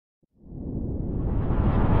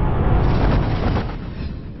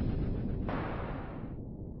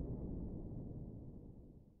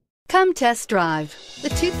Come test drive the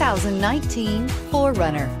 2019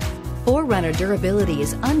 4Runner. 4Runner durability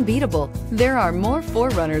is unbeatable. There are more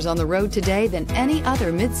 4Runners on the road today than any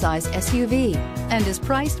other midsize SUV and is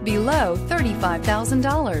priced below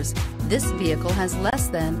 $35,000. This vehicle has less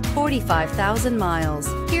than 45,000 miles.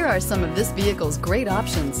 Here are some of this vehicle's great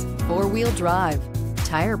options: four-wheel drive,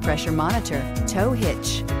 tire pressure monitor, tow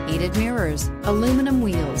hitch, heated mirrors, aluminum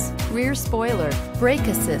wheels, rear spoiler, brake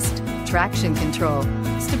assist, traction control,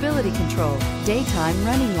 stability control, daytime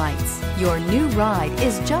running lights. Your new ride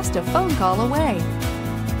is just a phone call away.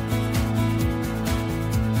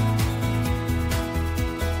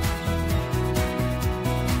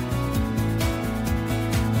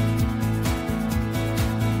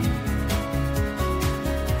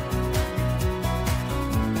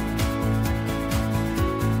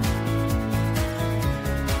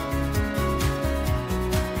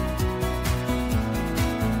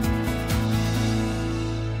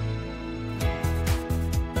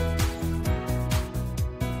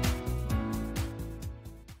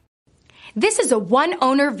 This is a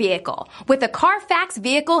one-owner vehicle with a CARFAX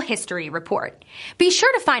Vehicle History Report. Be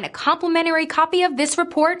sure to find a complimentary copy of this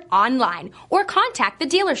report online or contact the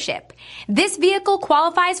dealership. This vehicle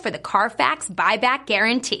qualifies for the CARFAX Buyback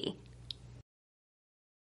Guarantee.